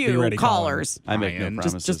 Not you, ready, callers. I make no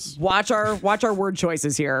promises. Just watch our word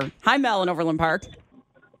choices here. Hi, Mel in Overland Park.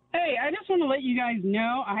 Hey, I just want to let you guys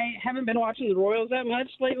know I haven't been watching the Royals that much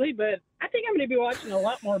lately, but I think I'm going to be watching a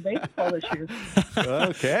lot more baseball this year.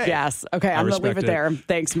 Okay. Yes. Okay, I'm going to leave it there.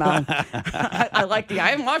 Thanks, Mel. I like I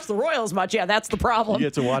haven't watched the Royals much. Yeah, that's the problem. You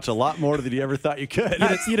get to watch a lot more than you ever thought you could.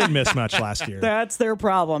 You didn't miss much last year. That's their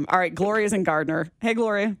problem. All right, Gloria's in Gardner. Hey,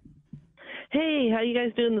 Gloria. Hey, how you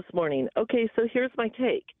guys doing this morning? Okay, so here's my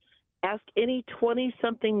take. Ask any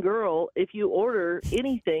 20-something girl if you order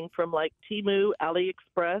anything from like Temu,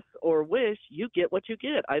 AliExpress, or Wish, you get what you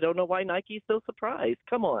get. I don't know why Nike's so surprised.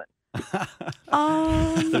 Come on.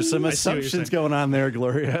 There's some assumptions going on there,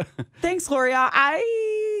 Gloria. Thanks, Gloria.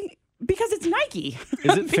 Because it's Nike.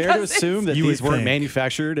 Is it fair to Because assume that You these would weren't think.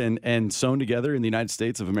 manufactured and sewn together in the United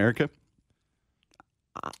States of America?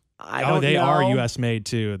 I don't they know. are U.S. made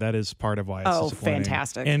too. That is part of why it's Oh, disappointing.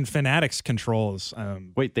 fantastic. And Fanatics controls.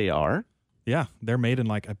 Wait, they are? Yeah, they're made in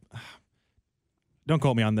don't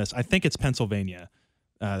quote me on this. I think it's Pennsylvania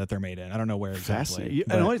that they're made in. I don't know where exactly. Fascinating.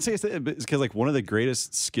 but- I only say it's because like one of the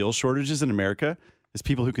greatest skill shortages in America is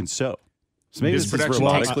people who can sew. So maybe This this is production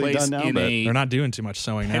takes robotically place done now, in but a they're not doing too much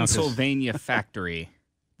sewing now. 'cause- Pennsylvania factory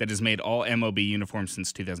that has made all MOB uniforms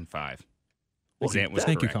since 2005. Zant was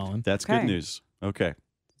Thank you, correct. Colin. that's Okay. good news. Okay.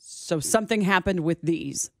 So something happened with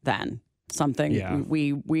these then. Something Yeah.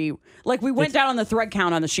 we went down on the thread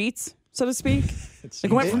count on the sheets, so to speak.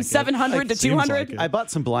 Like went from 700 to 200. I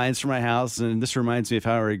bought some blinds for my house, and this reminds me of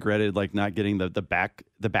how I regretted like not getting the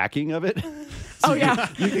backing of it. Oh yeah.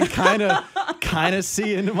 You can kind of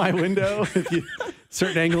see into my window if you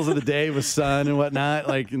certain angles of the day with sun and whatnot.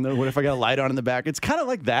 Like, what if I got a light on in the back? It's kind of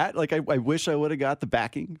like that. Like, I wish I would have got the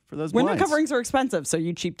backing for those Window blinds. coverings are expensive, so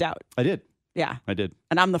you cheaped out. I did. Yeah. I did.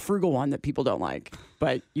 And I'm the frugal one that people don't like,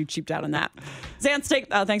 but you cheaped out on that. Zan,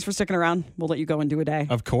 thanks for sticking around. We'll let you go and do a day.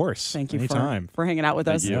 Of course. Thank you Anytime. for hanging out with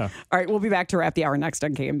us. you. All right, we'll be back to wrap the hour next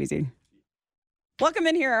on KMBZ. Welcome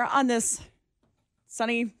in here on this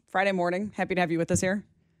sunny Friday morning. Happy to have you with us here.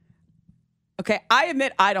 Okay, I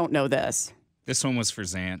admit I don't know this. This one was for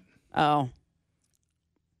Zant. Oh.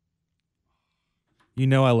 You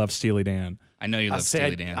know I love Steely Dan. I know you love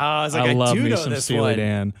Steely Dan. I was like, I love do me know some this Steely one.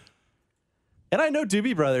 Dan. And I know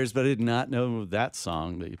Doobie Brothers, but I did not know that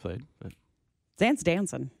song that you played. But Zan's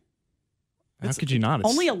dancing. How could you not?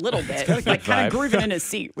 It's- Only a little bit. got a Like good kind of vibe. grooving in his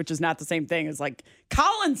seat, which is not the same thing as like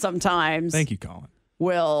Colin sometimes Thank you, Colin.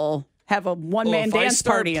 will have a one-man if I dance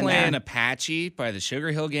start party in playing there. Apache by the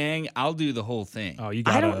Sugar Hill Gang, I'll do the whole thing. Oh, you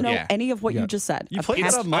got I don't know Yeah. any of what you got- just said. You played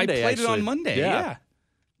it on Monday, I played it on actually. Monday. Yeah.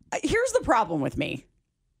 Yeah. Here's the problem with me.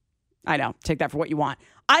 I know. Take that for what you want.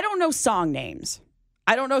 I don't know song names.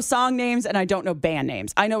 I don't know song names and I don't know band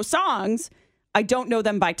names. I know songs. I don't know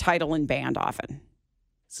them by title and band often.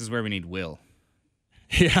 This is where we need Will.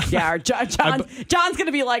 Yeah. Yeah, or John's going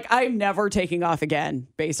to be like, I'm never taking off again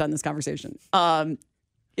based on this conversation.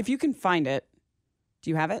 If you can find it, do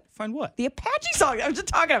you have it? Find what? The Apache song I was just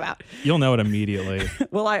talking about. You'll know it immediately.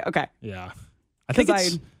 Well, okay. Yeah. I think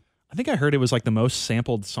 'Cause I think I heard it was like the most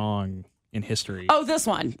sampled song in history. Oh, this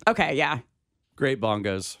one. Okay, yeah. Great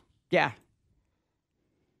bongos. Yeah.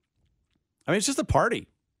 I mean, it's just a party.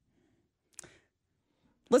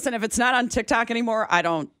 Listen, if it's not on TikTok anymore, I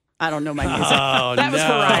don't know my music. Oh, that was for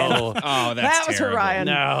Ryan. Oh, that's That was for terrible. Ryan.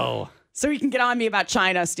 No. So he can get on me about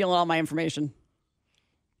China stealing all my information.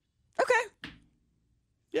 Okay.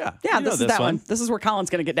 Yeah. Yeah, you know this is that one. This is where Colin's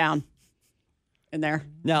going to get down in there.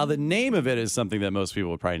 Now, the name of it is something that most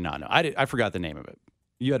people would probably not know. I forgot the name of it.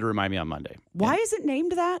 You had to remind me on Monday. Why is it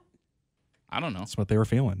named that? I don't know. That's what they were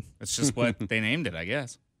feeling. It's just what they named it, I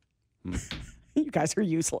guess. You guys are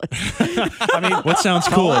useless. I mean, What sounds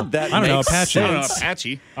cool? I That don't know. makes Apache. I don't know, sense.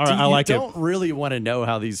 Apache. All right, I like you it. don't really want to know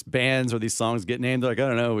how these bands or these songs get named. They're like, I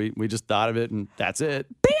don't know. We just thought of it and that's it.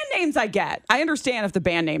 Band names I get. I understand if the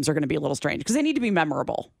band names are going to be a little strange because they need to be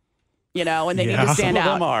memorable, and they need to stand Some out.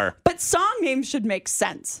 of them are. But song names should make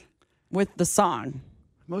sense with the song.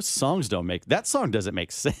 Most songs don't make that song doesn't make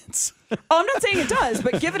sense. Oh, I'm not saying it does,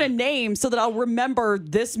 but give it a name so that I'll remember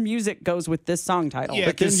this music goes with this song title. Yeah,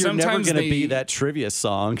 but then 'cause you're never sometimes going to they- be that trivia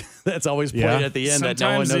song that's always played at the end that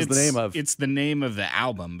no one knows the name of. It's the name of the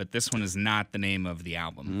album, but this one is not the name of the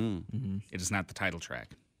album. It is not the title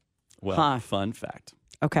track. Well, fun fact.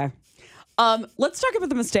 Okay. Let's talk about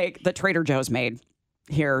the mistake that Trader Joe's made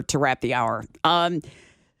here to wrap the hour.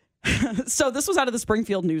 So this was out of the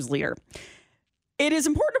Springfield News Leader. It is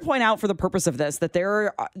important to point out for the purpose of this that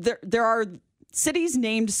there are cities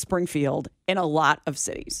named Springfield in a lot of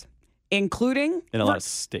cities, including in a lot of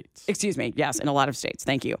states. Excuse me. Yes, in a lot of states.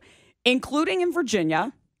 Thank you. Including in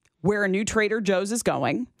Virginia, where a new Trader Joe's is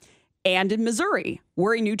going, and in Missouri,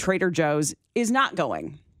 where a new Trader Joe's is not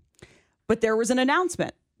going. But there was an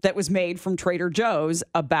announcement that was made from Trader Joe's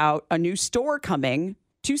about a new store coming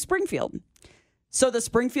to Springfield. So the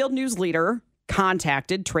Springfield News Leader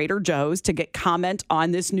contacted Trader Joe's to get comment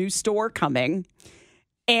on this new store coming.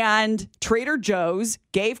 And Trader Joe's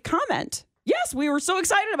gave comment. Yes, we were so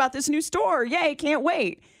excited about this new store. Yay, can't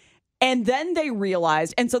wait. And then they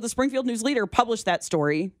realized, and so the Springfield News Leader published that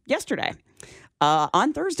story yesterday.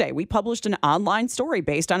 On Thursday, we published an online story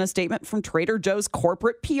based on a statement from Trader Joe's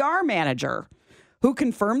corporate PR manager who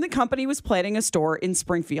confirmed the company was planning a store in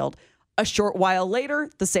Springfield. A short while later,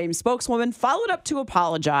 the same spokeswoman followed up to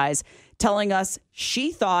apologize, telling us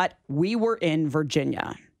she thought we were in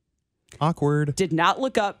Virginia. Awkward. Did not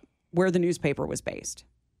look up where the newspaper was based.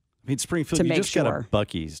 I mean, Springfield, to you make just got sure. a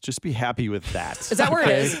Buc-ee's. Just be happy with that. Is that where it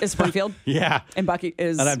is? Is Springfield? Yeah. And Bucky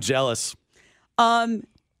is. And I'm jealous.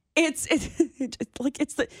 That's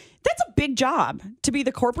a big job to be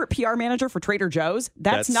the corporate PR manager for Trader Joe's.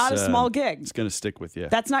 That's not a small gig. It's going to stick with you.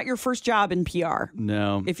 That's not your first job in PR.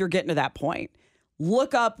 No. If you're getting to that point,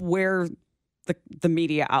 look up where the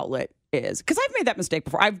media outlet is. Because I've made that mistake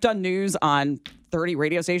before. I've done news on 30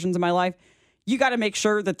 radio stations in my life. You got to make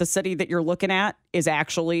sure that the city that you're looking at is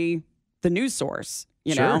actually the news source.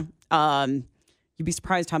 You know, you'd be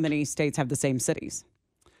surprised how many states have the same cities.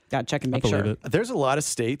 Got to check and make sure. There's a lot of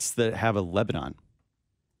states that have a Lebanon.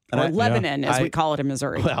 Or Lebanon, as we call it in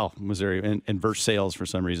Missouri. Well, Missouri and Versailles for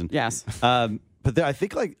some reason. Yes. But I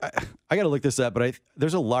think I got to look this up, but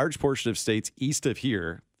there's a large portion of states east of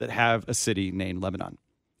here that have a city named Lebanon.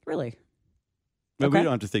 Really? We don't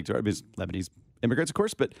have to think to because Lebanese immigrants, of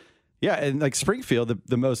course, but yeah, and like Springfield,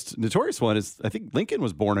 the most notorious one is I think Lincoln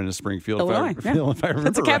was born in a Springfield, Illinois. if I remember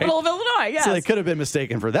That's the capital of Illinois. Yes. So they could have been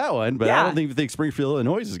mistaken for that one, but I don't even think Springfield,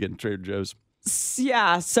 Illinois is getting Trader Joe's.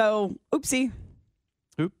 Yeah. So, oopsie.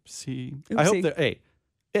 I hope that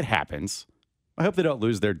it happens. I hope they don't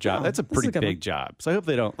lose their job. No, That's a this is pretty a good big one. job. So I hope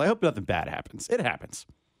they don't. I hope nothing bad happens. It happens.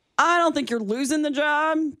 I don't think you're losing the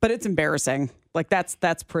job, but it's embarrassing. Like that's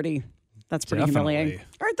pretty humiliating.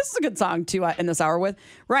 All right, this is a good song to end this hour with.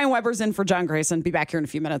 Ryan Weber's in for John Grayson. Be back here in a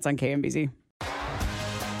few minutes on KMBZ.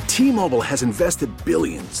 T-Mobile has invested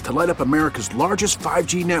billions to light up America's largest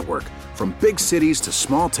 5G network, from big cities to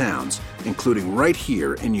small towns, including right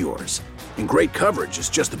here in yours. And great coverage is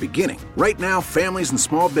just the beginning. Right now, families and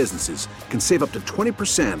small businesses can save up to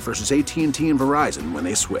 20% versus AT&T and Verizon when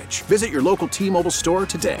they switch. Visit your local T-Mobile store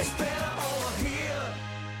today.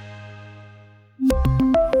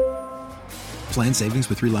 Plan savings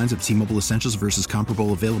with 3 lines of T-Mobile Essentials versus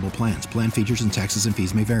comparable available plans. Plan features and taxes and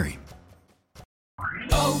fees may vary.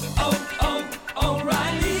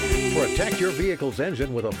 Protect your vehicle's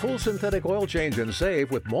engine with a full synthetic oil change and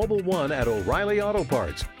save with Mobile One at O'Reilly Auto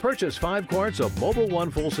Parts. Purchase 5 quarts of Mobile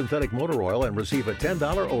One full synthetic motor oil and receive a $10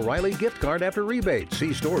 O'Reilly gift card after rebate.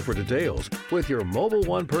 See store for details. With your Mobile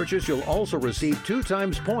One purchase, you'll also receive 2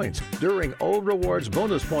 times points during O Rewards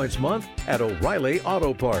Bonus Points Month at O'Reilly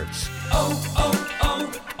Auto Parts.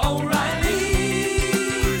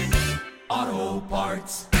 O'Reilly Auto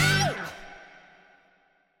Parts.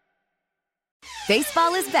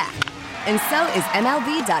 Baseball is back, and so is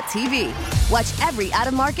MLB.tv. Watch every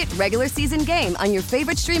out-of-market regular season game on your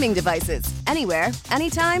favorite streaming devices, anywhere,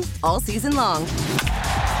 anytime, all season long.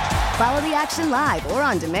 Follow the action live or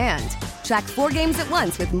on demand. Track 4 games at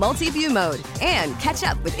once with multi-view mode and catch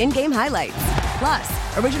up with in-game highlights.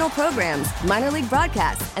 Plus, original programs, minor league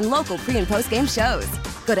broadcasts, and local pre- and post-game shows.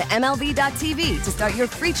 Go to MLB.tv to start your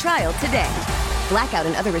free trial today. Blackout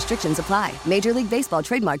and other restrictions apply. Major League Baseball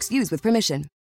trademarks used with permission.